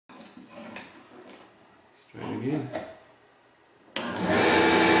Try it again.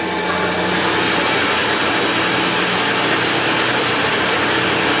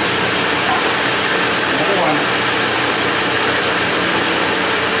 Another one.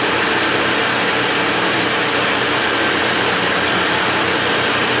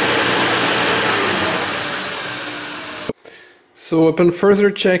 So upon further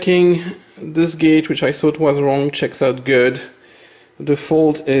checking, this gauge, which I thought was wrong, checks out good. The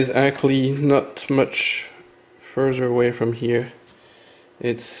fault is actually not much further away from here.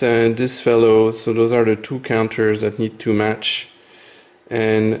 It's this fellow, so those are the two counters that need to match.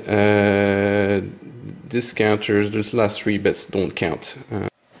 And these counters, those last three bits don't count.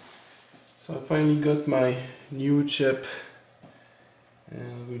 So I finally got my new chip and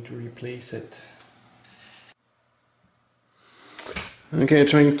I'm going to replace it. Okay,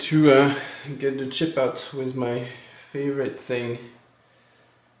 trying to get the chip out with my favorite thing,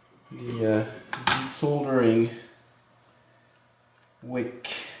 the desoldering wick.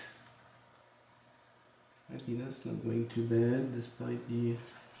 Actually, that's not going too bad, despite the...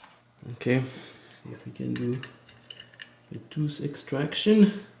 Okay, see if we can do a tooth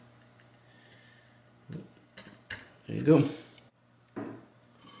extraction. There you go.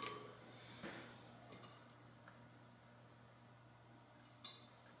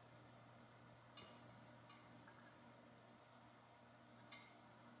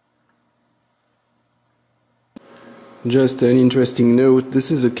 Just an interesting note, this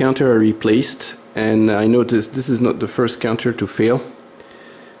is a counter I replaced, and I noticed this is not the first counter to fail.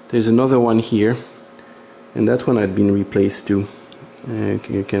 There's another one here, and that one had been replaced too.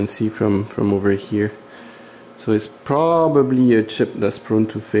 You can see from over here. So it's probably a chip that's prone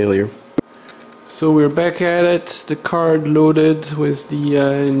to failure. So we're back at it, the card loaded with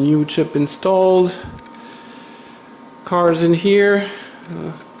the new chip installed. Cards in here.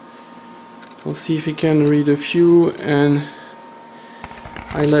 We'll see if we can read a few, and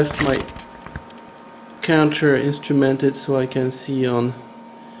I left my counter instrumented so I can see on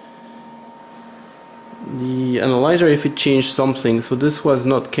the analyzer if it changed something. So this was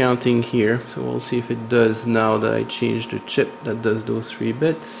not counting here, so we'll see if it does now that I changed the chip that does those 3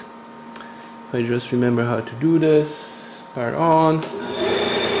 bits. If I just remember how to do this, power on,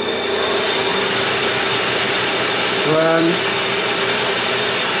 run.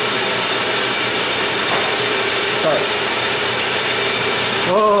 Sorry.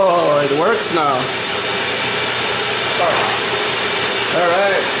 Oh, it works now. Sorry.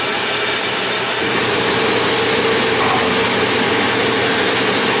 Alright.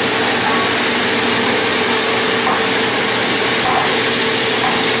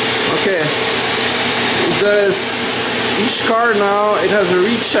 Okay. It does each card now, it has a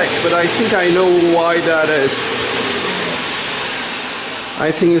recheck, but I think I know why that is. I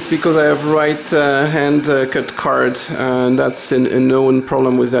think it's because I have right hand cut card, and that's a known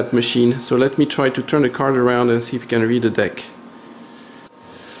problem with that machine. So let me try to turn the card around and see if you can read the deck.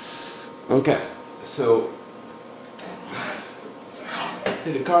 Okay, so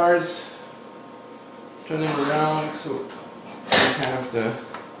take the cards, turn them around so I have the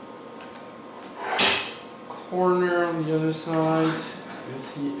corner on the other side. Let's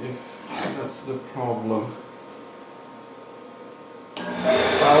see if that's the problem.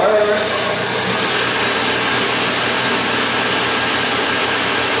 Power.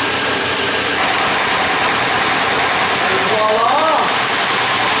 And voila!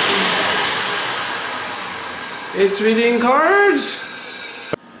 It's reading cards.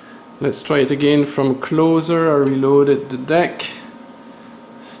 Let's try it again from closer. I reloaded the deck.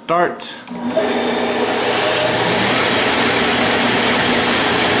 Start.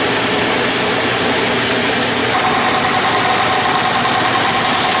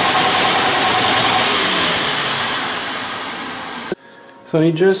 So I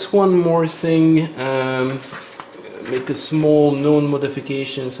need just one more thing, make a small known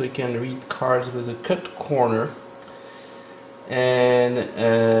modification so you can read cards with a cut corner,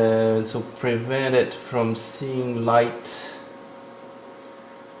 and so prevent it from seeing light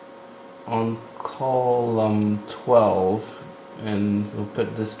on column 12, and we'll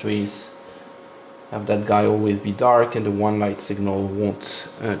put this trace, have that guy always be dark, and the one light signal won't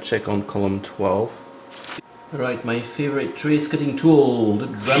check on column 12. Alright, my favorite trace cutting tool, the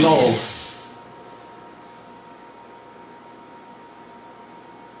Dremel.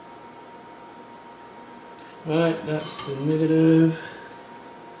 Right, that's the negative.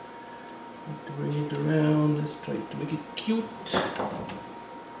 Need to bring it around, let's try to make it cute.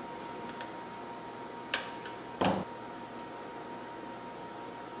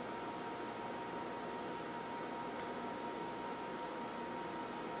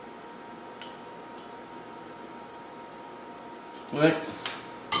 Right.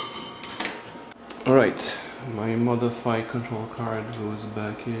 Alright, my modify control card goes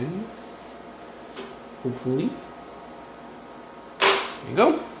back in. Hopefully. There you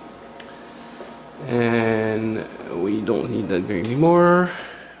go. And we don't need that anymore.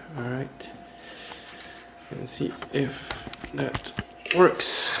 Alright. Let's see if that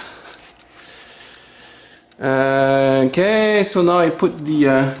works. Okay, so now I put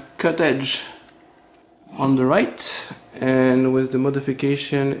the cut edge on the right, and with the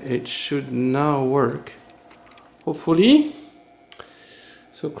modification it should now work, hopefully.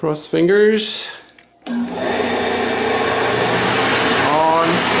 So cross fingers. On,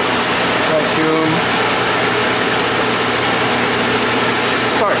 vacuum,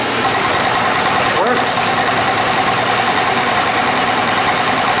 start. Works.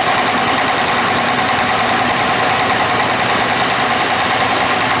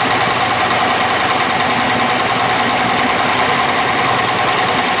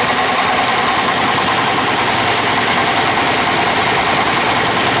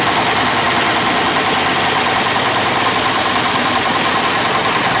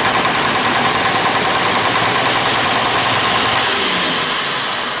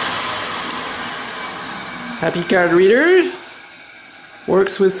 Happy card reader.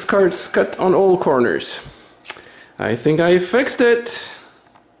 Works with cards cut on all corners. I think I fixed it.